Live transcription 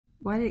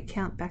Why did it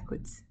count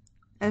backwards?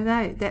 I don't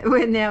know that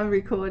we're now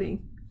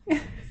recording.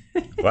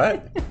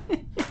 What?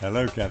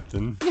 Hello,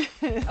 Captain.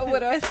 What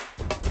do I?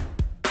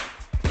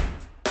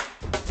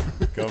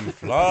 Come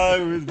fly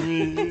with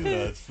me.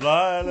 Let's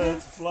fly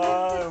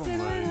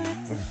away.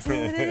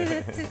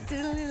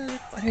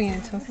 What are we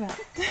going to talk about?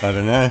 I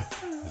don't know.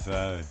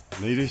 So,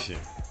 leadership,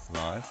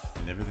 life,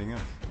 and everything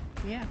else.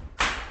 Yeah.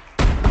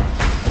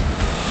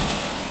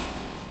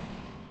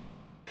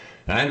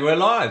 And we're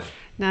live.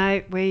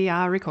 No, we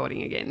are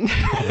recording again.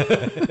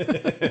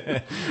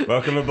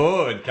 Welcome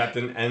aboard,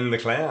 Captain and the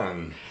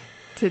Clown.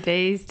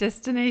 Today's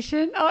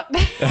destination. Oh.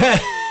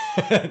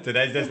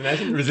 Today's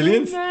destination,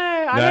 resilience? No,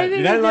 I don't think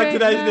you don't like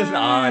today's no. destination?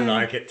 I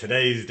like it.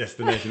 Today's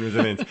destination,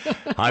 resilience.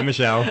 Hi,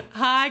 Michelle.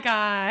 Hi,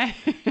 Guy.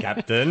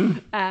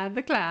 Captain. And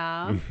the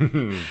Clown.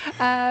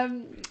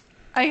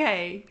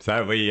 Okay.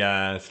 So we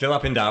still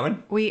up in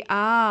Darwin. We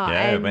are.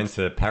 Yeah, and went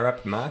to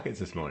Parup Markets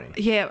this morning.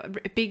 yeah,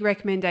 big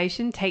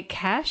recommendation. Take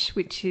cash,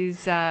 which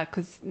is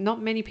because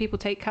not many people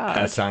take A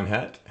cards. sun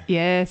hat.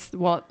 Yes,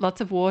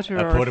 lots of water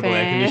A or portable a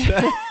air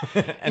fan.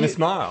 conditioner. And a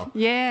smile.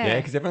 Yeah. Yeah,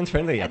 because everyone's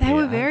friendly up They here.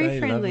 were aren't very they?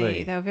 friendly.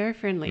 Lovely. They were very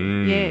friendly.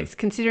 Mm. Yes,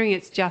 considering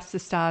it's just the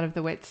start of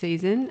the wet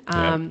season.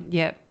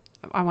 Yeah,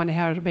 I wonder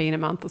how it'll be in a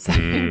month or so.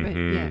 But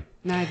yeah,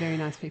 no, very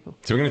nice people.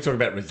 So we're going to talk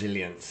about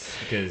resilience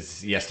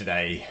because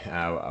yesterday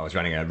I was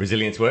running a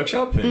resilience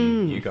workshop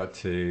and you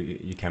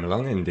came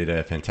along and did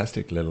a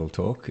fantastic little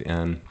talk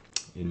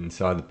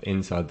inside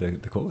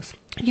the course.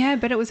 Yeah,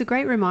 but it was a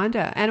great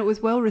reminder and it was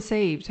well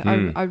received.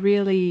 I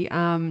really,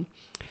 a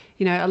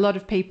lot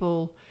of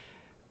people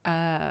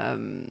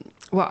were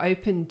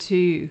open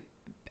to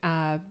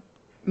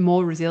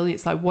more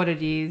resilience, like what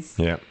it is,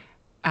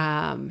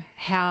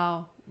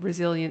 how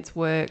resilience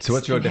works. So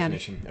what's your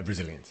definition of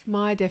resilience?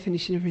 My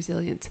definition of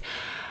resilience?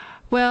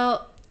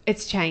 Well,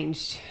 it's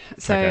changed.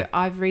 So Okay.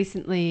 I've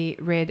recently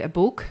read a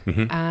book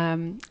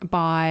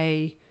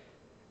by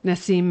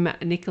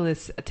Nassim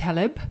Nicholas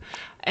Taleb.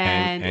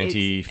 And it's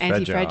Anti-Fragile.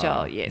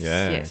 Anti-Fragile, yes.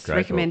 Yeah, yes. great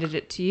Recommended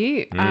it to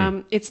you.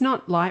 It's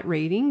not light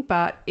reading,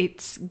 but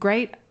it's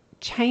great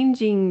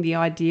changing the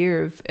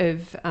idea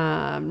of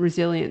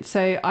resilience.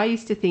 So I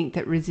used to think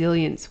that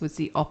resilience was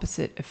the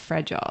opposite of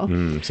fragile.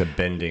 So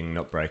bending,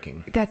 not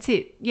breaking. That's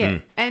it, yeah.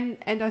 And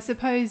I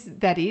suppose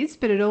that is,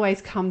 but it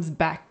always comes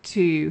back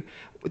to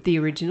the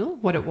original,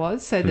 what it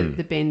was, so that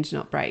the bend,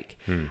 not break.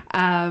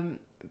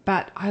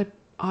 But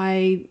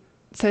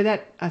so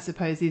that I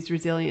suppose is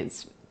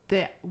resilience.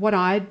 What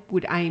I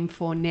would aim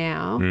for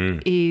now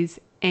is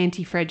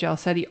anti-fragile,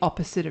 so the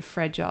opposite of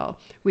fragile,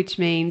 which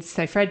means,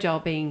 so fragile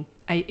being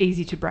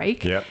easy to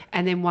break,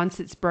 and then once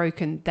it's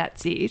broken,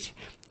 that's it.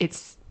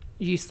 It's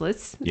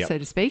useless, so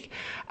to speak.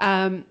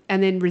 And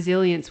then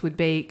resilience would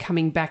be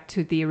coming back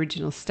to the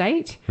original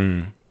state.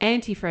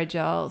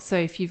 Anti-fragile, so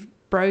if you've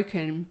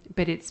broken,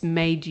 but it's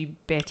made you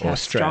better, Or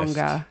stressed.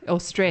 stronger,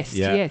 or stressed.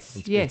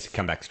 Yes. It's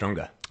come back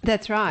stronger.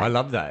 That's right. I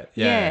love that.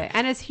 Yeah.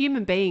 And as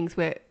human beings,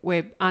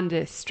 we're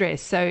under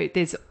stress. So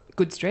there's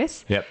good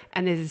stress,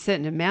 and there's a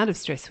certain amount of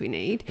stress we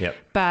need.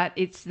 But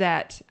it's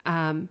that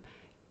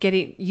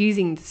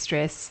using the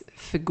stress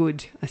for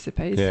good, I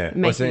suppose,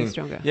 making you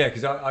stronger. Yeah,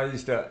 because I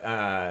used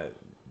to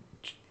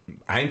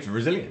aim for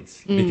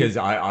resilience because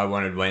I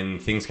wanted, when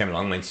things came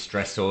along, when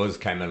stressors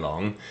came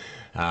along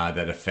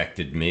that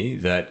affected me,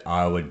 that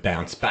I would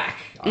bounce back.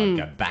 I'd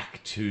go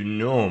back to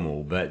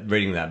normal. But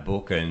reading that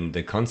book and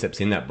the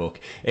concepts in that book,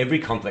 every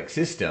complex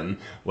system,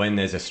 when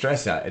there's a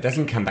stressor, it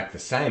doesn't come back the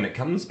same. It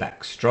comes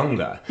back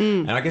stronger.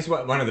 And I guess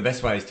one of the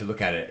best ways to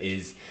look at it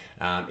is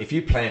if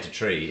you plant a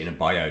tree in a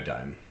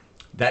biodome,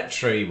 that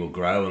tree will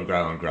grow and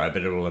grow and grow,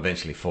 but it will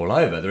eventually fall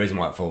over. The reason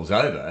why it falls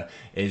over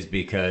is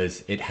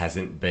because it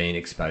hasn't been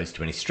exposed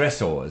to any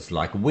stressors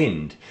like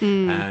wind.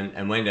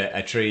 And when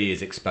a tree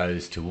is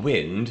exposed to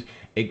wind,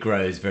 it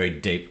grows very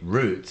deep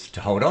roots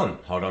to hold on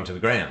to the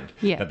ground.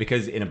 But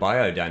because in a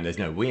biodome there's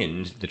no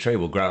wind, the tree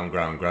will grow and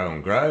grow and grow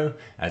and grow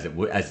as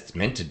it's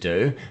meant to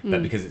do.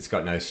 But because it's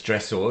got no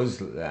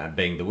stressors,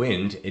 being the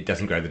wind, it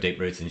doesn't grow the deep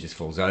roots and just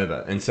falls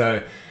over. And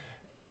so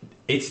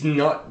it's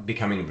not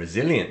becoming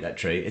resilient, that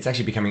tree. It's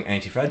actually becoming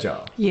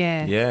anti-fragile.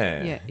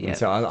 Yeah. And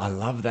so I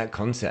love that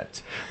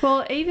concept.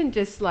 Well, even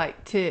just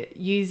like to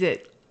use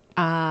it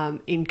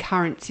in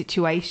current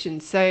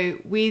situations. So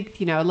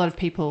with, a lot of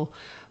people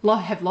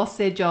have lost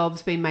their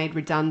jobs, been made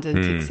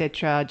redundant,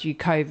 etc., due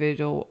COVID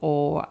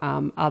or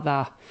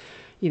other,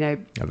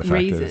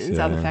 reasons,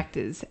 other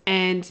factors.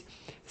 And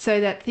so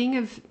that thing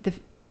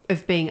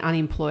of being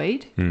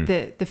unemployed,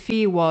 the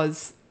fear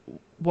was,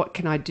 what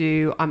can I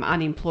do? I'm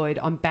unemployed.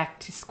 I'm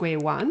back to square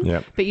one.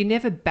 But you're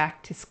never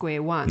back to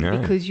square one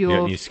because you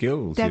got new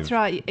skills. That's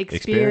right.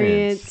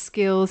 Experience,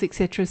 skills,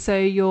 etc. So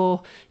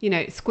you're,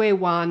 square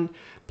one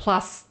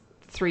plus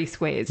 3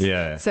 squares.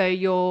 So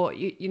your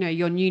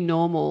new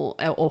normal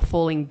or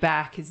falling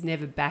back is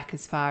never back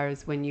as far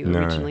as when you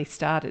originally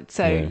started.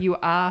 So you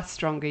are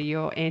stronger.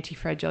 You're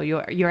anti-fragile.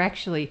 You're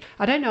actually,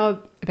 I don't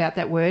know about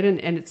that word, and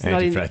it's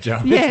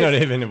anti-fragile. not It's not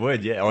even a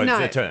word yet. Oh, no,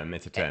 it's a term.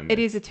 It's a term. It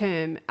is a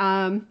term.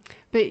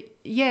 But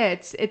yeah,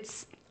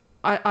 it's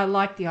I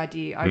like the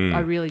idea. I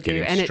really do.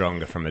 Getting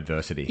stronger from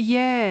adversity.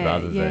 Yeah.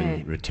 Rather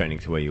than returning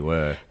to where you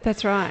were.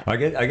 That's right. I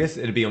guess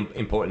it'd be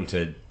important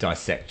to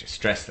dissect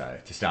stress, though,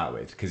 to start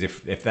with, because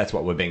if that's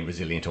what we're being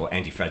resilient or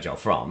anti-fragile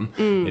from,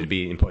 it'd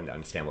be important to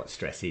understand what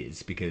stress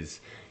is, because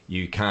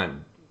you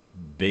can't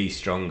be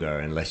stronger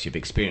unless you've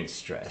experienced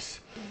stress.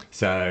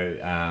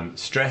 So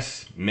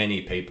stress,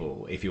 many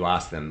people, if you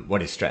ask them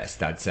what is stress,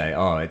 they'd say,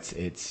 oh, it's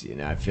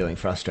feeling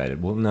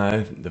frustrated. Well,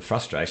 no, the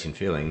frustration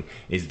feeling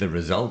is the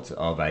result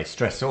of a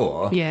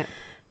stressor. Yeah.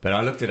 But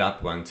I looked it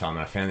up one time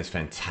and I found this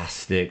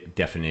fantastic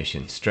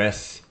definition.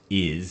 Stress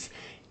is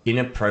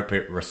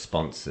inappropriate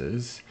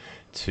responses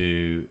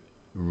to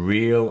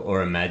real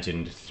or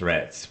imagined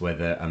threats,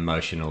 whether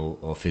emotional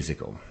or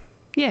physical.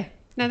 Yeah.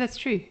 No, that's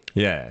true.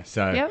 Yeah.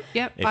 So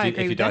Yep.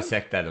 if you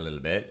dissect that a little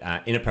bit,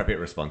 inappropriate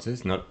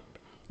responses, not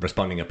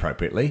responding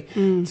appropriately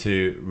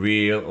to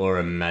real or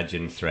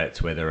imagined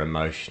threats, whether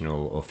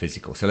emotional or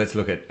physical. So let's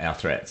look at our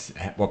threats.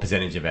 What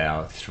percentage of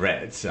our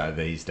threats are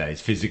these days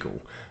physical?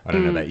 I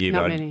don't know about you,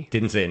 but I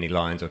didn't see any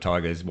lions or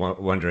tigers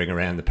wandering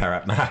around the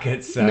parrot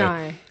markets. So,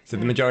 no. So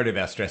the majority of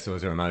our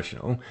stressors are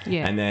emotional.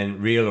 Yeah. And then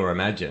real or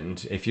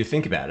imagined, if you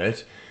think about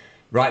it,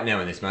 right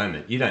now in this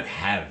moment, you don't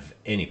have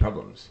any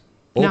problems.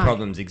 All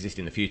problems exist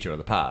in the future or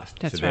the past,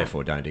 That's so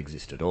therefore don't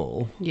exist at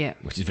all,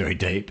 which is very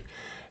deep.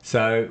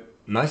 So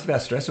most of our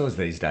stressors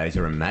these days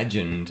are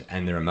imagined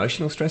and they're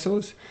emotional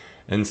stressors.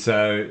 And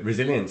so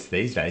resilience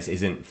these days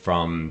isn't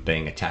from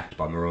being attacked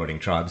by marauding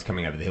tribes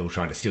coming over the hill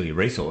trying to steal your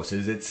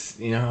resources.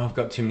 It's, I've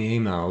got too many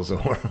emails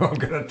or I've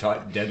got a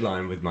tight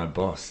deadline with my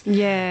boss.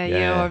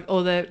 Yeah.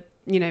 Or the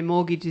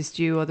mortgage is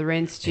due or the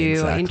rent's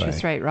due or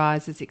interest rate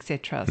rises,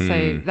 etc.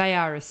 So they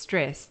are a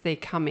stress. They're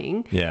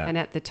coming. Yeah. And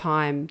at the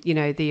time,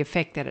 the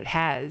effect that it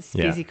has,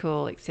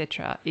 physical,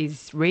 etc.,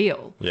 is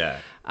real. Yeah.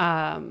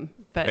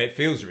 But it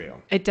feels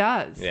real. It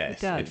does. Yes,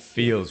 it does. It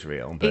feels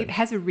real. But it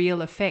has a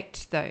real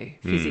effect, though,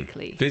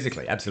 physically.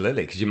 Physically,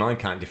 absolutely, because your mind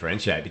can't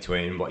differentiate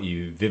between what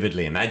you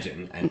vividly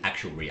imagine and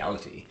actual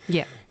reality.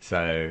 Yeah.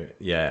 So,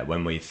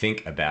 when we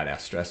think about our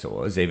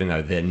stressors, even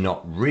though they're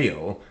not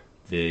real,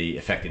 the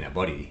effect in our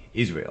body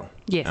is real.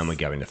 Yes. And we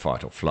go into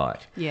fight or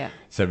flight. Yeah.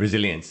 So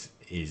resilience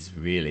is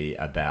really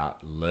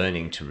about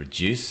learning to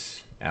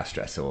reduce our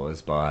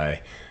stressors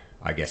by,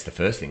 I guess the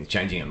first thing is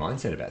changing our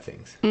mindset about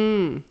things.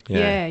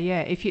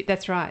 Yeah.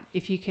 That's right.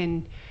 If you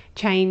can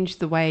change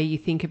the way you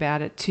think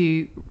about it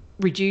to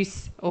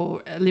reduce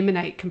or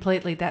eliminate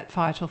completely that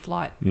fight or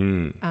flight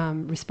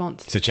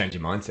response. So change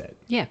your mindset.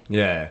 Yeah.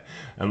 Yeah.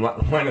 And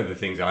one of the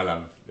things I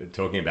love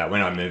talking about,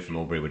 when I moved from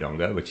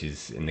Albury-Wodonga, which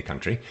is in the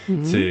country,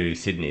 to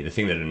Sydney, the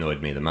thing that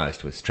annoyed me the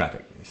most was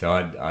traffic. So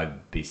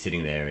I'd be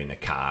sitting there in a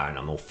car and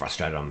I'm all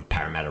frustrated on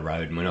Parramatta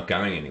Road and we're not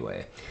going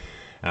anywhere.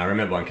 And I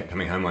remember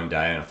coming home one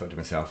day and I thought to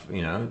myself,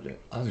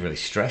 I was really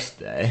stressed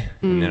there.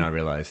 And then I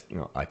realised,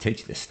 I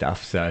teach this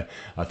stuff. So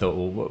I thought,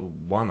 well,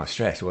 why am I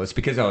stressed? Well, it's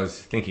because I was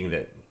thinking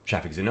that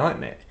traffic's a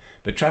nightmare.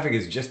 But traffic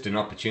is just an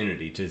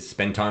opportunity to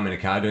spend time in a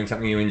car doing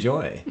something you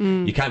enjoy.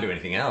 You can't do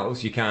anything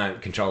else. You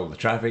can't control the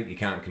traffic. You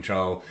can't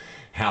control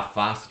how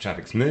fast the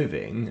traffic's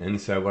moving.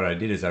 And so what I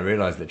did is I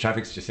realised that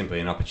traffic's just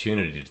simply an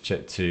opportunity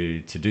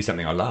to do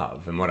something I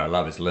love. And what I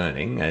love is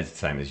learning, as the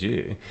same as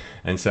you.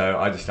 And so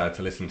I just started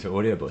to listen to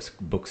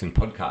audiobooks and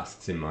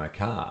podcasts in my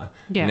car.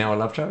 Yeah. And now I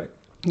love traffic.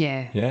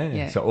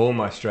 Yeah. So all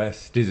my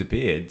stress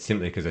disappeared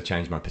simply because I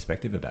changed my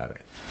perspective about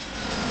it.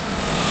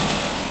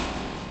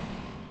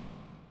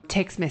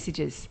 Text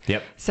messages.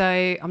 Yep. So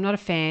I'm not a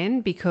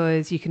fan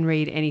because you can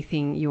read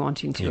anything you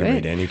want into it. You can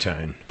read any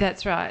tone.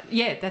 That's right.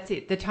 Yeah, that's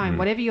it. The tone,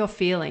 whatever you're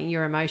feeling,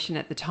 your emotion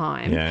at the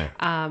time. Yeah.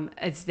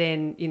 It's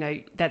then,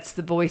 that's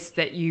the voice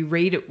that you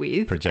read it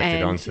with.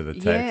 Projected onto the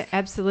text. Yeah,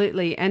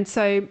 absolutely. And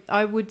so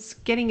I was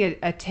getting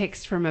a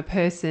text from a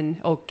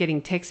person or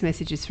getting text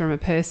messages from a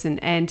person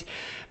and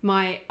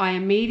I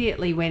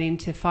immediately went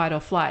into fight or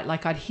flight.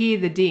 Like I'd hear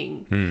the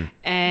ding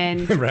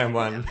and round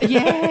one.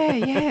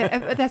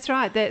 Yeah, that's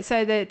right.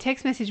 So the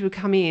text message would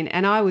come in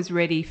and I was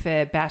ready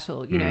for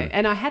battle,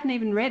 and I hadn't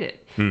even read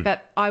it,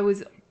 but I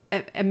was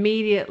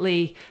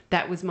immediately,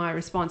 that was my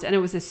response. And it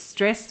was a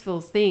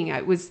stressful thing.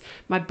 It was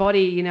my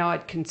body,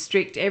 I'd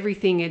constrict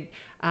everything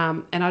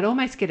and I'd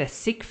almost get a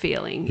sick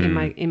feeling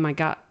in my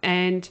gut.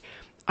 And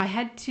I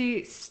had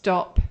to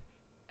stop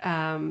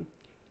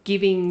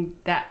giving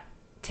that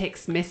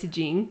text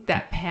messaging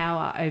that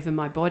power over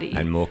my body.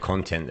 And more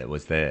content that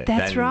was there.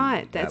 That's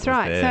right. There.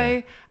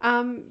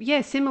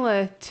 So,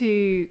 similar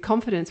to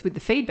confidence with the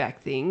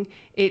feedback thing,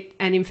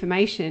 and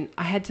information,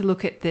 I had to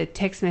look at the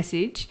text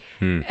message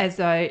as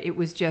though it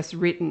was just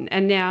written.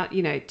 And now,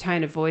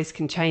 tone of voice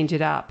can change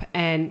it up.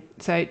 And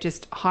so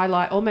just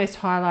almost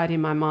highlight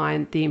in my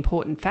mind the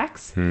important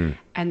facts and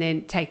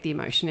then take the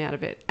emotion out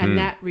of it. And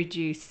that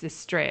reduced the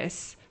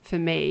stress for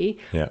me.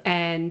 Yeah.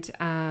 And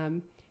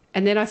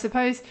And then I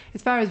suppose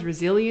as far as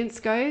resilience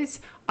goes,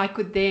 I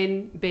could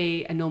then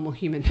be a normal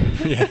human.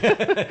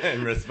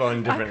 And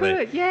respond differently.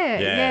 I could,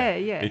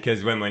 yeah.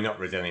 Because when we're not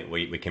resilient,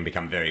 we can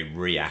become very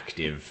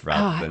reactive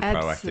rather than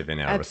proactive in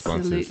our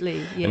responses. Absolutely,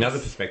 yes. Another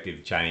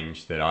perspective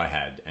change that I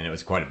had, and it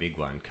was quite a big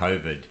one,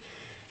 COVID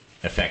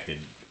affected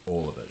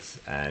all of us,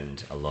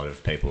 and a lot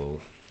of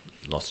people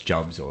lost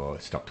jobs or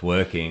stopped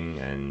working,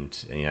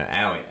 and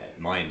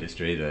my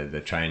industry,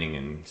 the training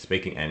and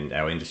speaking, and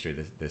our industry,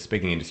 the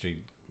speaking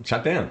industry,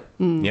 shut down.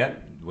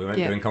 We weren't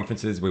doing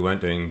conferences, we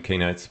weren't doing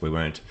keynotes, we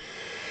weren't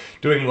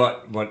doing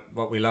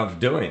what we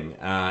loved doing,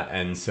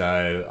 and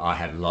so I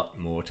had a lot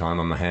more time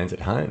on my hands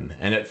at home.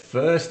 And at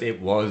first it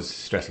was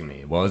stressing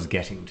me, it was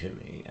getting to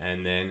me,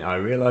 and then I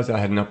realized I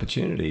had an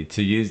opportunity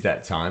to use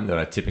that time that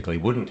I typically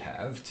wouldn't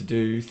have to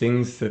do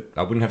things that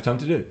I wouldn't have time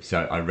to do.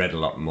 So I read a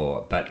lot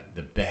more. But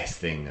the best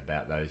thing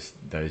about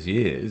those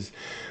years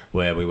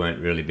where we weren't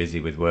really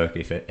busy with work,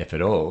 if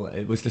at all,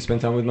 it was to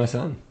spend time with my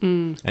son.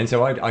 And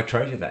so I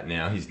treasure that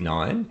now. He's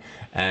 9,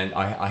 and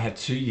I had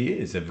 2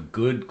 years of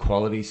good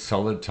quality,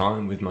 solid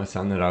time with my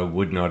son that I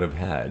would not have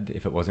had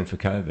if it wasn't for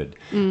COVID.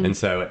 And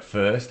so at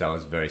first I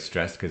was very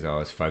stressed because I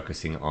was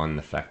focusing on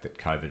the fact that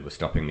COVID was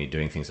stopping me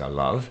doing things I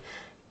love.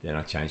 Then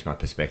I changed my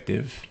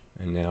perspective,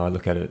 and now I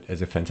look at it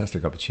as a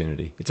fantastic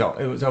opportunity.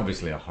 It was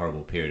obviously a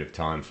horrible period of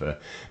time for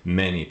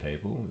many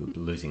people,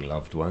 losing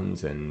loved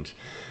ones and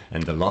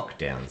the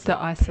lockdowns, the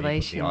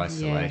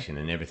isolation,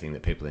 and everything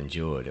that people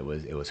endured. It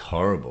was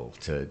horrible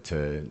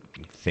to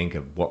think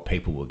of what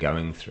people were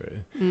going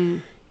through.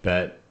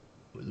 But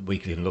we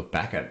can look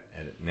back at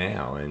it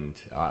now, and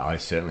I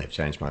certainly have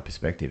changed my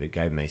perspective. It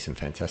gave me some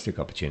fantastic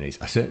opportunities.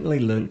 I certainly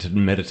learned to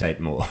meditate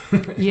more.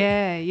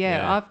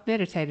 Yeah. I've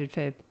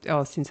meditated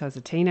since I was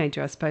a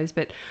teenager, I suppose.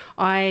 But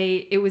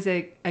it was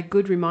a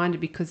good reminder,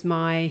 because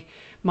my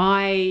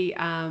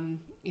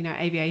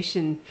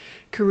aviation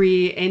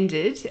career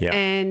ended,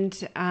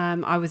 and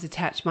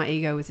my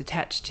ego was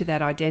attached to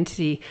that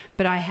identity.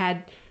 But I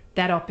had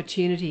that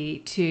opportunity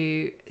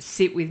to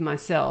sit with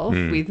myself,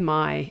 with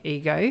my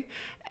ego,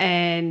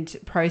 and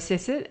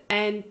process it.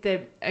 And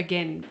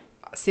again,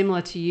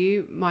 similar to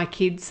you, my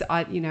kids,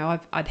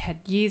 I'd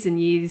had years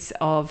and years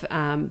of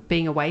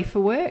being away for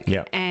work,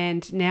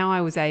 and now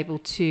I was able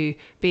to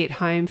be at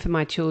home for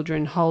my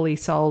children, wholly,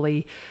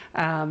 solely,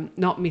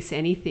 not miss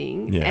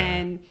anything.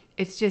 And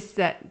it's just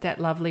that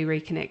lovely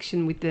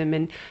reconnection with them,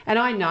 and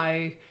I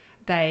know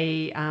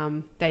they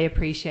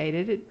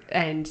appreciated it.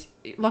 And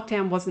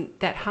lockdown wasn't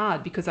that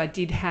hard because I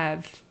did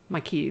have my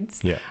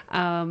kids. Just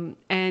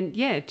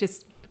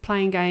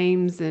playing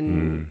games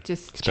and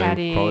just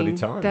chatting. Quality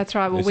time. That's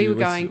right. Well, we were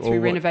going through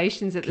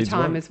renovations at the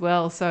time as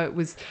well, so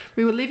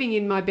we were living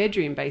in my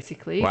bedroom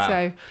basically. Wow.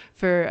 So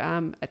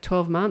for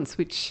 12 months,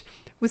 which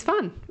was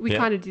fun. We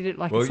kind of did it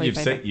like a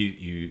sleepover.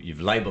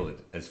 You've labelled it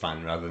as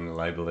fun rather than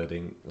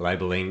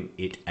labelling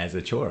it as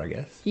a chore, I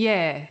guess.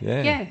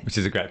 Yeah. Which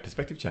is a great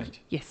perspective change.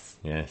 Yes.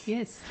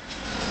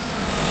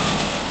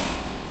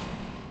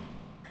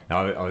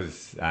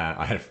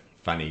 I had a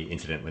funny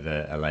incident with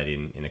a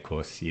lady in a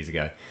course years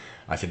ago.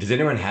 I said, does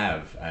anyone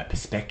have a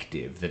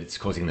perspective that it's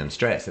causing them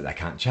stress that they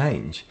can't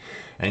change?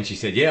 And she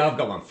said, yeah, I've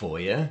got one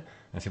for you.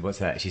 I said, what's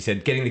that? She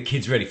said, getting the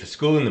kids ready for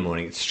school in the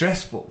morning, it's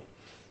stressful.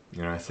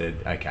 And I said,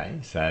 okay,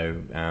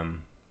 so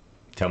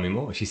tell me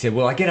more. She said,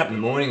 well, I get up in the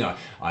morning,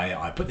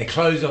 I put their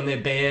clothes on their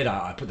bed,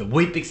 I put the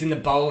Weet-Bix in the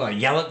bowl, I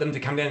yell at them to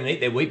come down and eat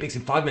their Weet-Bix,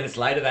 and 5 minutes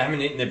later they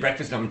haven't eaten their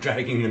breakfast and I'm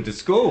dragging them to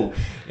school.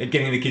 And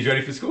getting the kids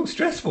ready for school,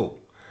 stressful.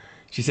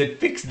 She said,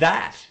 fix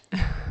that.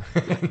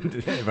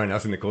 And everyone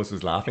else in the course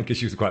was laughing because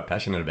she was quite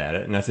passionate about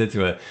it. And I said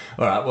to her,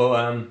 all right,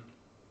 well,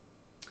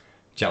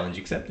 challenge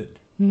accepted.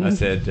 I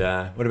said,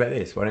 what about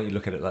this? Why don't you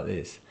look at it like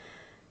this?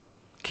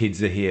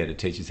 Kids are here to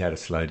teach us how to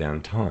slow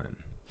down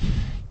time.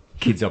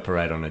 Kids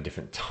operate on a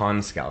different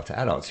time scale to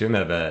adults. You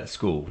remember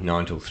school,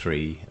 9 till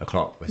 3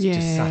 o'clock was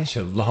just such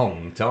a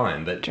long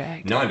time. But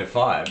 9 to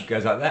 5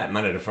 goes like that,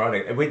 Monday to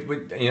Friday.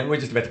 We're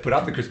just about to put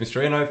up the Christmas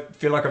tree and I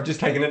feel like I've just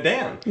taken it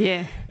down.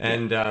 Yeah.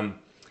 And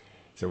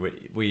so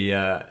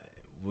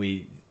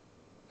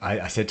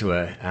I said to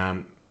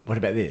her, what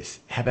about this?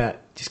 How about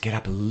just get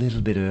up a little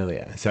bit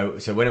earlier? So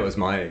when it was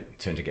my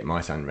turn to get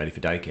my son ready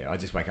for daycare, I'd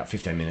just wake up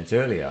 15 minutes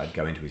earlier. I'd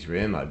go into his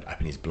room, I'd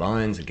open his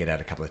blinds, I'd get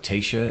out a couple of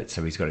T-shirts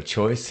so he's got a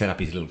choice, set up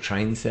his little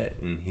train set,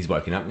 and he's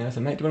woken up now.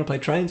 So, mate, do you want to play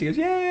trains? He goes,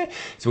 yeah.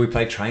 So we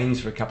played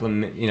trains for a couple of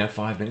minutes,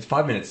 5 minutes.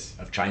 5 minutes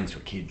of trains for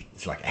a kid,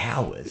 it's like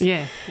hours.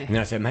 Yeah. And then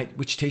I said, mate,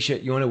 which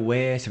T-shirt you want to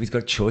wear? So he's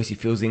got a choice, he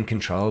feels in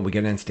control. We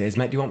go downstairs,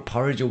 mate, do you want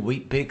porridge or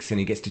Weet-Bix? And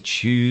he gets to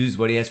choose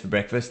what he has for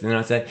breakfast. And then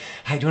I say,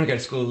 hey, do you want to go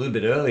to school a little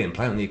bit early and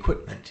play on the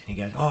equipment? And he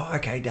goes, oh,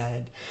 okay,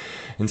 Dad.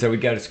 And so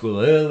we'd go to school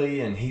early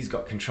and he's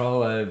got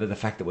control over the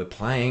fact that we're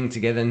playing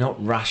together,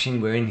 not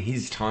rushing, we're in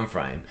his time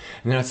frame.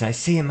 And then I'd say,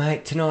 see you,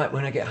 mate, tonight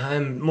when I get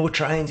home, more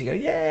trains. He'd go,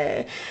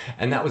 yeah.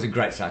 And that was a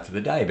great start to the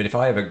day. But if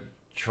I ever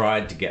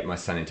tried to get my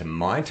son into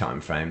my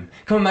time frame.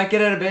 Come on, mate,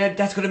 get out of bed.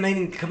 Dad's got a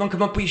meeting. Come on,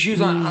 put your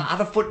shoes on.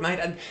 Other foot, mate.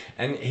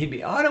 And he'd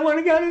be, I don't want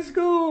to go to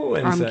school.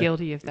 And I'm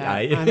guilty of that.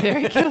 I'm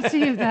very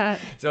guilty of that.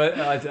 So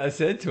I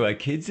said to her,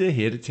 kids are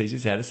here to teach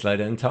us how to slow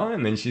down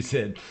time. And she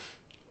said,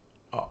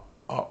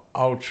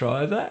 I'll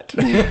try that.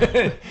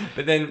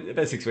 But then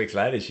about 6 weeks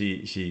later,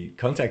 she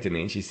contacted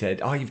me and she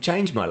said, oh, you've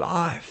changed my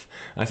life.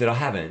 I said, I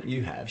haven't.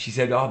 You have. She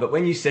said, oh, but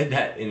when you said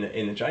that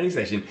in the training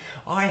session,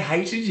 I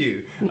hated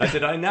you. I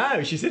said, I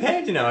know. She said,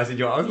 how'd you know? I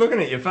said, I was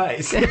looking at your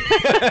face. It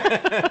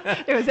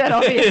was that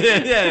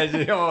obvious.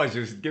 Yeah. She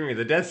was giving me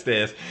the death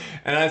stares.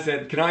 And I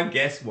said, can I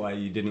guess why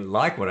you didn't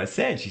like what I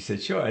said? She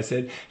said, sure. I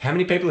said, how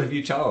many people have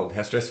you told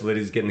how stressful it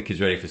is getting the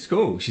kids ready for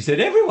school? She said,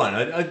 everyone.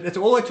 That's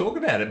all I talk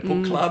about at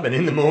book club and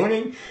in the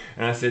morning.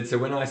 And I said, so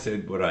when I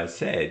said what I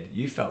said,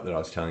 you felt that I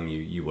was telling you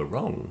you were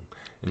wrong.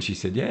 And she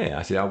said, yeah.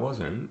 I said, I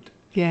wasn't.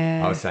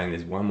 Yeah. I was saying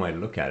there's one way to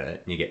look at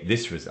it and you get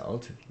this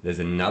result. There's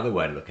another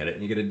way to look at it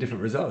and you get a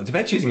different result. It's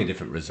about choosing a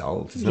different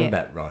result. It's not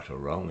about right or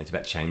wrong. It's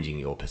about changing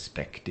your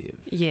perspective.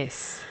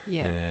 Yes.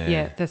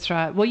 Yeah, that's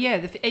right. Well,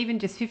 yeah, even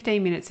just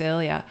 15 minutes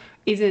earlier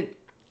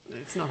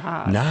it's not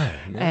hard. No.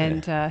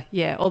 And,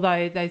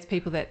 although those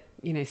people that,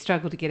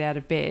 struggle to get out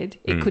of bed,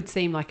 it could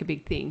seem like a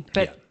big thing.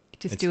 But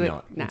just it's do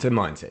not. it. No. It's a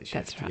mindset shift.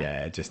 That's right.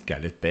 Yeah, just go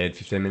to bed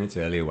 15 minutes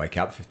earlier, wake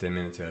up 15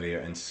 minutes earlier,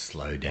 and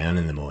slow down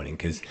in the morning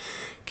because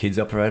kids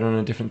operate on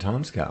a different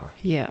time scale.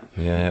 Yeah.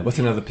 Yeah. What's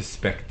another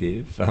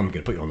perspective? I'm going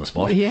to put you on the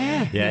spot.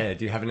 Yeah. Yeah.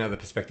 Do you have another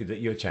perspective that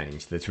you've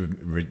changed that's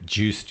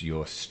reduced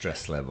your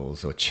stress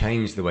levels or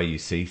changed the way you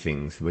see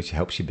things, which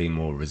helps you be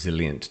more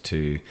resilient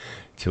to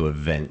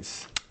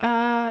events?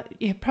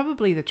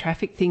 Probably the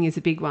traffic thing is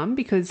a big one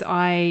because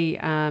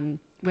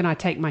when I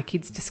take my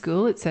kids to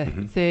school, it's a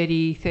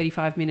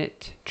 35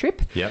 minute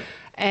trip. Yep.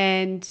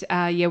 And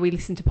we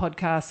listen to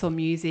podcasts or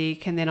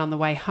music, and then on the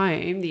way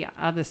home, the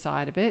other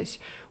side of it,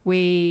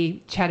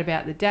 we chat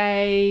about the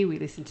day, we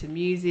listen to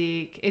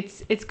music.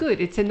 It's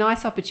good. It's a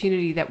nice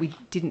opportunity that we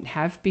didn't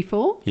have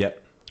before.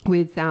 Yep.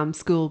 With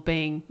school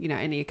being,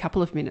 only a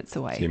couple of minutes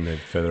away. So you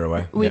moved further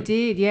away. We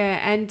did,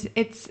 yeah. And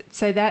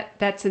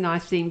that's a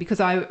nice thing because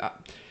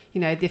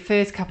the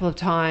first couple of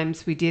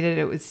times we did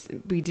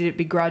it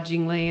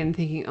begrudgingly and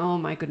thinking, oh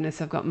my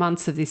goodness, I've got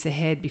months of this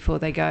ahead before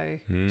they go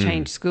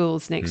change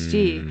schools next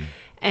year.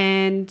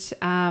 And,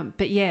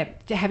 but yeah,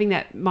 having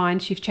that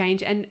mind shift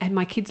change and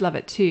my kids love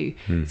it too.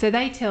 So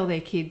they tell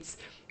their kids,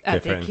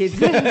 their kids.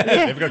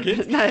 Yeah. They've got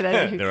kids? No,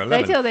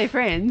 they tell their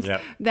friends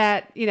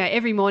that,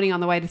 every morning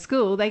on the way to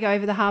school, they go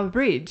over the Harbour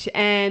Bridge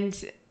and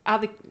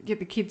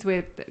the kids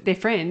with their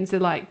friends, they're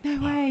like, no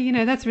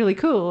way, that's really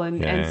cool.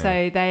 And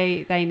so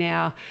they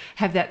now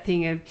have that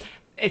thing of,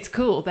 it's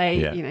cool.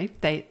 They,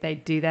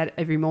 they do that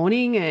every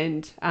morning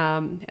and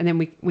then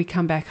we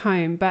come back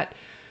home. But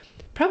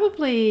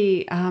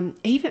probably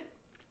even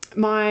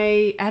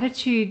my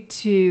attitude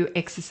to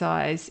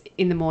exercise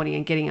in the morning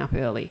and getting up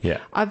early. Yeah.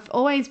 I've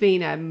always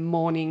been a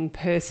morning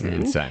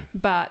person, same.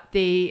 But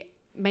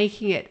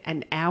making it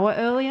an hour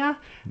earlier,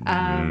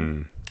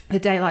 the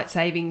daylight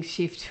saving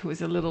shift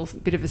was a little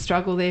bit of a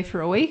struggle there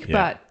for a week,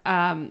 but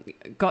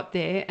got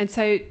there. And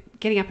so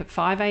getting up at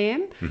 5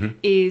 a.m.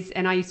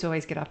 and I used to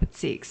always get up at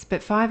 6,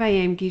 but 5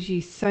 a.m. gives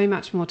you so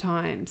much more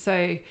time.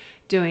 So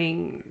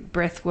doing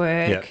breath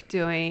work,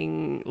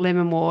 doing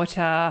lemon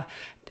water,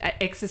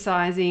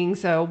 exercising,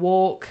 so a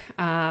walk.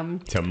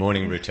 So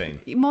morning routine.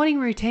 Morning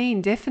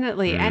routine,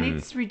 definitely. And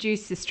it's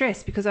reduced the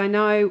stress because I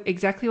know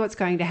exactly what's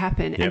going to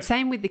happen. And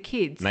same with the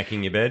kids.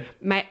 Making your bed?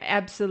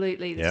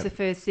 Absolutely. That's the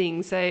first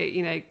thing.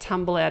 So,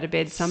 tumble out of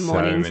bed some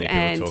mornings. So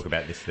many people talk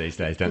about this these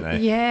days, don't they?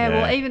 Yeah.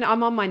 Well, even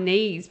I'm on my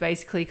knees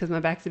basically because my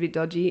back's a bit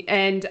dodgy.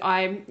 And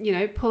I,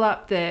 pull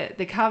up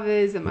the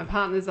covers and my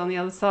partner's on the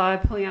other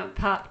side pulling up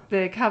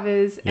the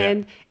covers.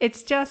 And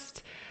it's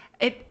just...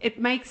 It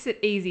makes it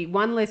easy.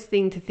 One less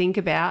thing to think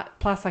about.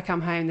 Plus, I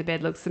come home, the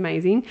bed looks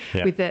amazing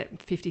with the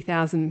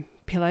 50,000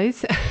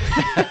 pillows.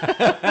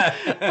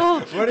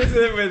 What is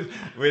it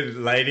with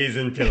ladies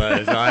and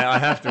pillows? I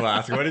have to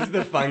ask. What is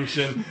the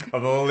function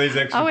of all these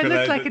extra pillows? It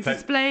looks like a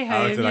display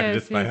home. Oh, it's like a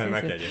display home.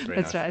 Okay, yes,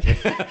 very that's nice.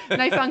 Right.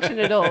 No function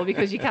at all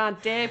because you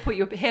can't dare put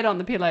your head on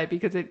the pillow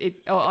because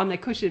or on the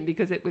cushion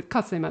because it would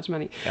cost so much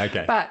money.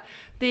 Okay. But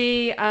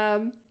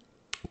the...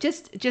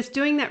 Just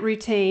doing that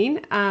routine.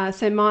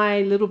 So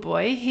my little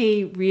boy,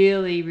 he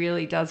really,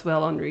 really does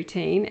well on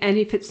routine. And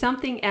if it's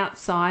something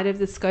outside of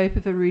the scope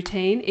of a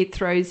routine, it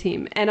throws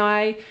him. And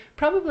I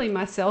probably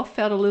myself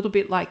felt a little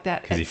bit like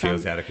that. Because he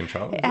feels out of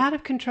control? Out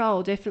of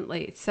control,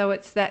 definitely. So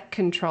it's that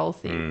control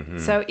thing.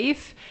 So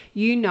if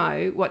you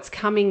know what's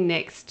coming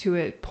next to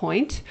a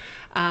point,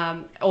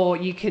 or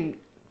you can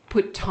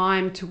put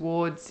time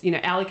towards,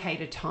 allocate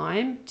a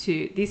time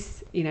to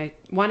this,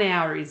 1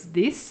 hour is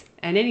this,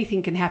 and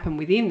anything can happen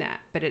within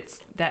that, but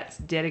that's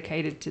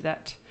dedicated to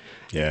that,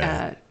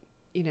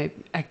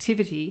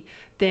 activity,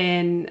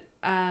 then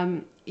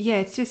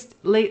it's just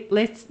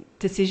less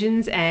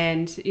decisions,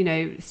 and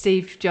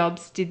Steve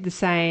Jobs did the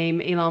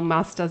same, Elon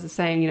Musk does the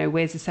same,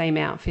 wears the same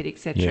outfit,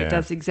 etc.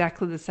 Does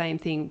exactly the same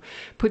thing,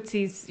 puts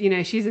his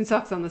shoes and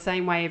socks on the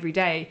same way every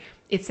day.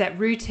 It's that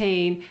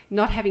routine,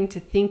 not having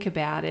to think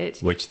about it.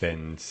 Which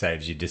then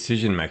saves you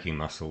decision-making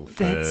muscle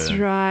for That's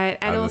right.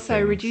 And also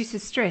things.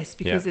 Reduces stress,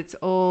 because it's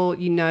all,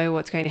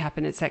 what's going to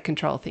happen. It's that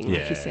control thing,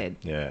 like you said.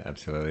 Yeah,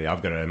 absolutely.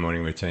 I've got a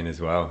morning routine as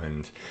well,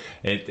 and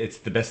it's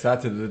the best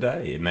start to the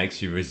day. It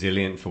makes you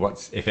resilient for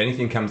if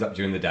anything comes up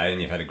during the day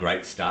and you've had a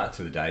great start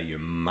to the day, you're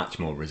much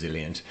more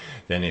resilient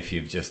than if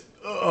you've just,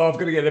 I've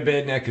got to get to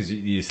bed now because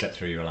you slept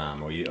through your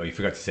alarm, or you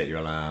forgot to set your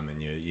alarm,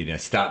 and you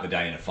start the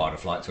day in a fight or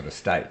flight sort of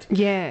state.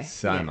 Yeah.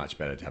 So much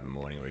better to have a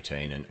morning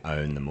routine and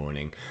own the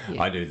morning.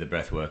 I do the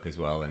breath work as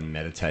well and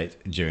meditate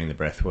during the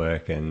breath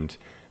work and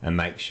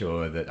make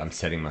sure that I'm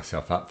setting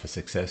myself up for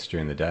success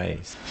during the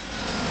days.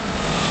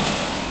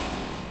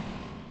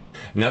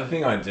 Another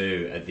thing I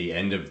do at the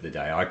end of the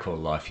day, I call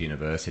Life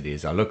University,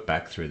 is I look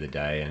back through the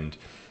day and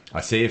I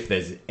see if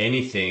there's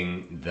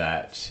anything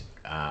that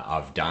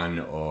I've done,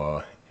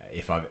 or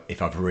if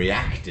I've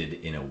reacted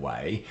in a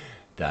way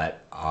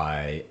that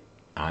I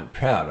aren't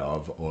proud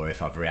of, or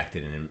if I've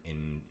reacted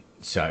in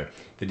so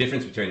the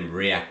difference between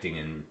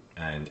reacting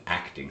and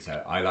acting.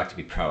 So I like to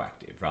be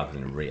proactive rather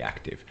than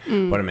reactive.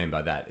 What I mean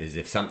by that is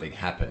if something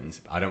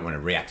happens, I don't want to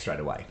react straight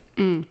away.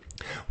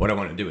 What I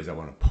want to do is I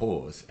want to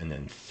pause and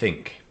then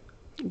think.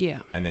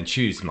 Yeah. And then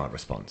choose my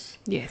response.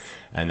 Yes.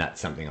 And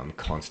that's something I'm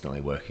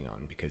constantly working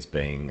on, because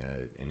being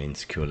an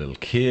insecure little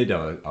kid,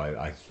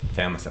 I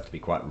found myself to be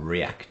quite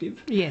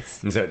reactive.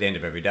 Yes. And so at the end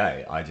of every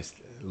day, I just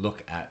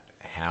look at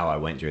how I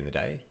went during the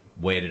day.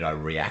 Where did I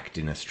react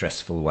in a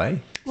stressful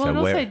way? Well, so it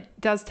also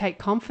does take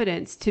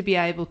confidence to be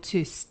able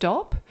to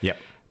stop,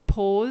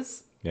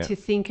 pause, to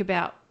think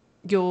about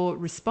your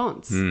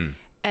response.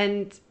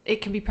 And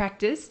it can be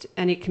practiced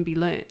and it can be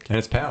learnt. And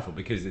it's powerful,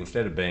 because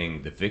instead of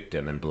being the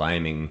victim and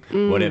blaming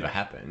whatever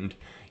happened,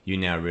 you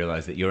now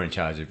realise that you're in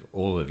charge of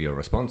all of your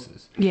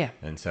responses. Yeah.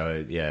 And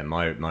so,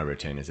 my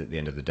routine is at the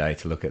end of the day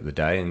to look at the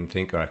day and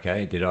think,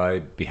 okay, did I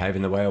behave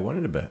in the way I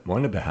want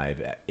to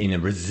behave in a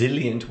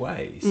resilient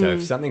way? So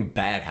if something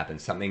bad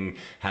happens, something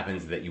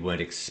happens that you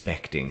weren't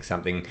expecting,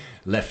 something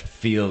left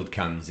field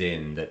comes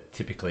in that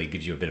typically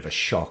gives you a bit of a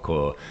shock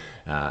or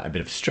a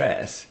bit of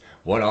stress,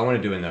 what I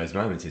want to do in those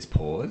moments is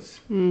pause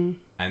and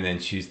then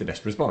choose the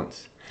best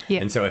response.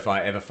 Yep. And so if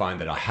I ever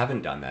find that I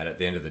haven't done that, at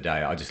the end of the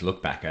day, I just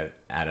look back at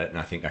it and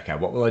I think, okay,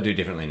 what will I do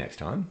differently next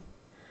time?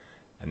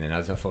 And then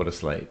as I fall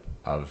asleep,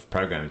 I've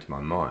programmed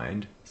my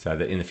mind so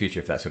that in the future,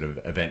 if that sort of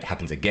event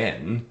happens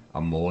again,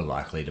 I'm more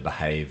likely to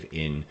behave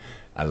in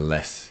a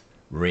less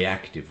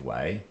reactive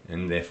way,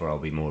 and therefore I'll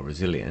be more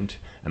resilient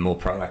and more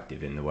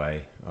proactive in the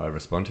way I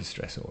respond to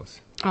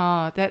stressors.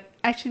 Oh, that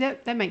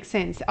makes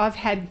sense. I've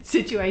had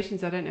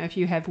situations, I don't know if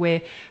you have,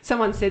 where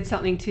someone said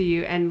something to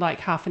you and like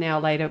half an hour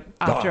later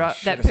after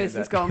that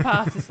person's gone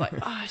past, it's like,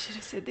 I should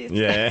have said this.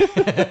 Yeah.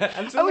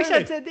 Absolutely. I wish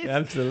I'd said this.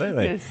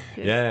 Absolutely. Yes.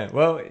 Yeah.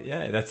 Well,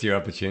 that's your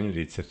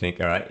opportunity to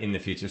think, all right, in the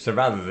future. So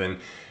rather than,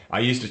 I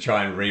used to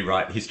try and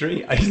rewrite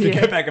history. I used to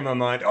go back in my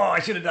mind, I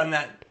should have done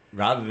that.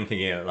 Rather than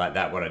thinking it like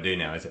that, what I do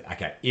now is,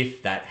 okay,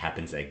 if that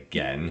happens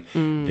again,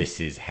 this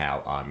is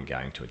how I'm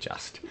going to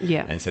adjust.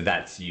 Yeah. And so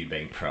that's you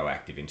being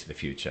proactive into the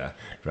future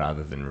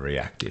rather than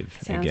reactive.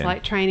 Sounds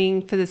like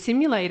training for the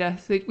simulator,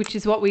 which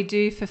is what we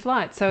do for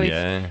flight. So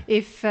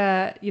if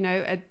an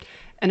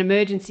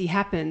emergency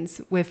happens,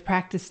 we've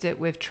practiced it,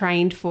 we've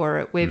trained for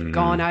it, we've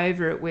gone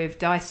over it, we've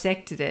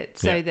dissected it,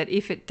 so that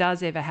if it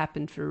does ever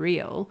happen for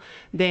real,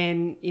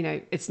 then,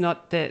 it's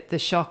not the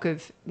shock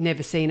of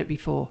never seen it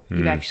before.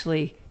 You've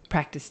actually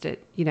practiced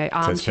it,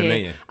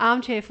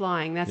 armchair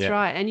flying. That's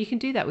right. And you can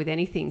do that with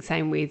anything.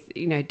 Same with,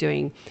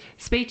 doing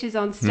speeches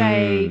on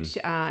stage,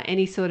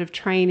 any sort of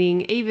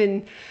training,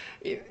 even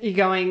you're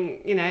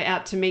going,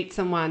 out to meet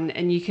someone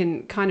and you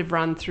can kind of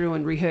run through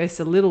and rehearse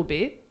a little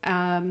bit,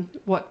 how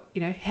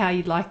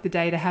you'd like the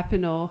day to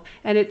happen,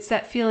 and it's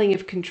that feeling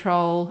of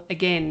control.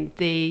 Again,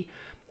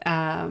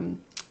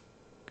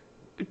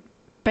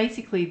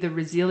 basically the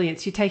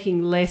resilience, you're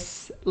taking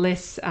less,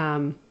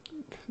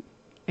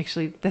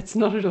 actually, that's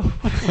not at all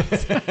what I want to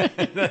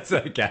say. That's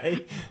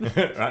okay.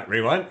 Right,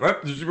 rewind.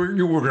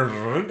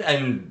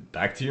 And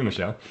back to you,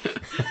 Michelle.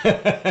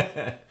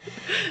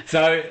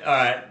 So, all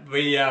right,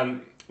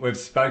 we've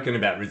spoken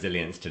about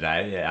resilience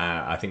today.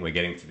 I think we're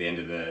getting to the end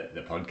of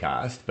the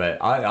podcast, but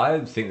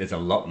I think there's a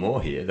lot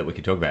more here that we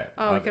could talk about.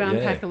 Oh, we could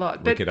unpack a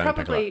lot. But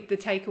probably the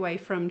takeaway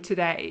from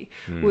today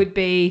would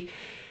be,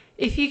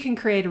 if you can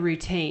create a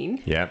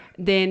routine,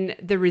 then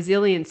the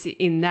resilience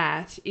in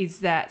that is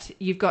that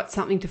you've got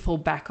something to fall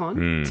back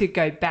on, to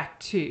go back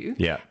to.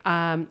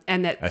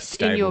 And that a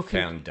stable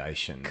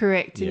foundation.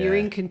 Correct. And you're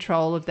in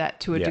control of that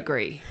to a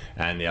degree.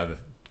 And the other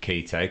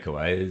key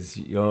takeaway is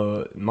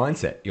your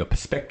mindset, your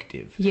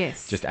perspective.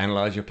 Yes. Just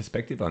analyze your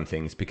perspective on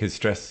things, because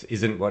stress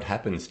isn't what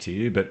happens to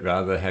you, but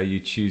rather how you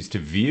choose to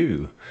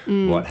view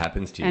what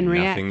happens to you. And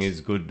react. Nothing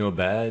is good nor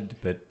bad,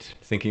 but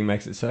thinking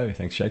makes it so.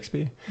 Thanks,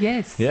 Shakespeare.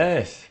 Yes.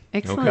 Yes.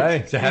 Excellent.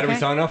 Okay. So how do we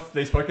sign off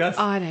these podcasts?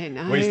 I don't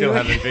know. We still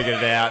haven't figured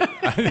it out.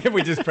 I think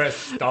we just press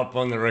stop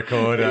on the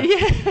recorder.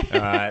 Yeah.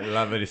 All right.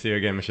 Lovely to see you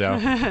again, Michelle.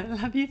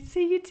 Love you.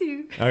 See you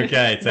too.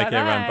 Okay. Take care,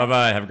 everyone.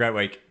 Bye-bye. Have a great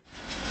week.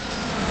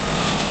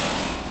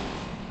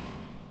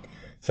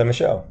 So,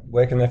 Michelle,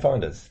 where can they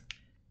find us?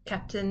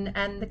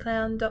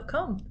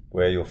 CaptainandTheClown.com.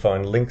 Where you'll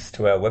find links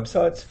to our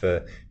websites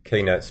for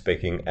keynote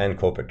speaking and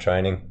corporate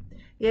training.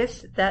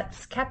 Yes,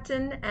 that's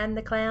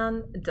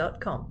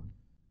CaptainandTheClown.com.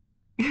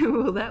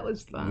 Well, that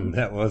was fun.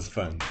 That was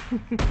fun.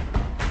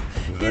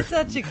 You're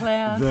such a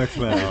clown. The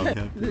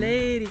clown.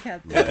 Lady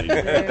Captain. There we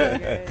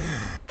go.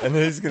 And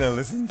who's going to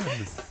listen to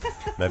this?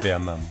 Maybe our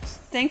mums.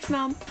 Thanks,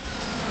 Mum.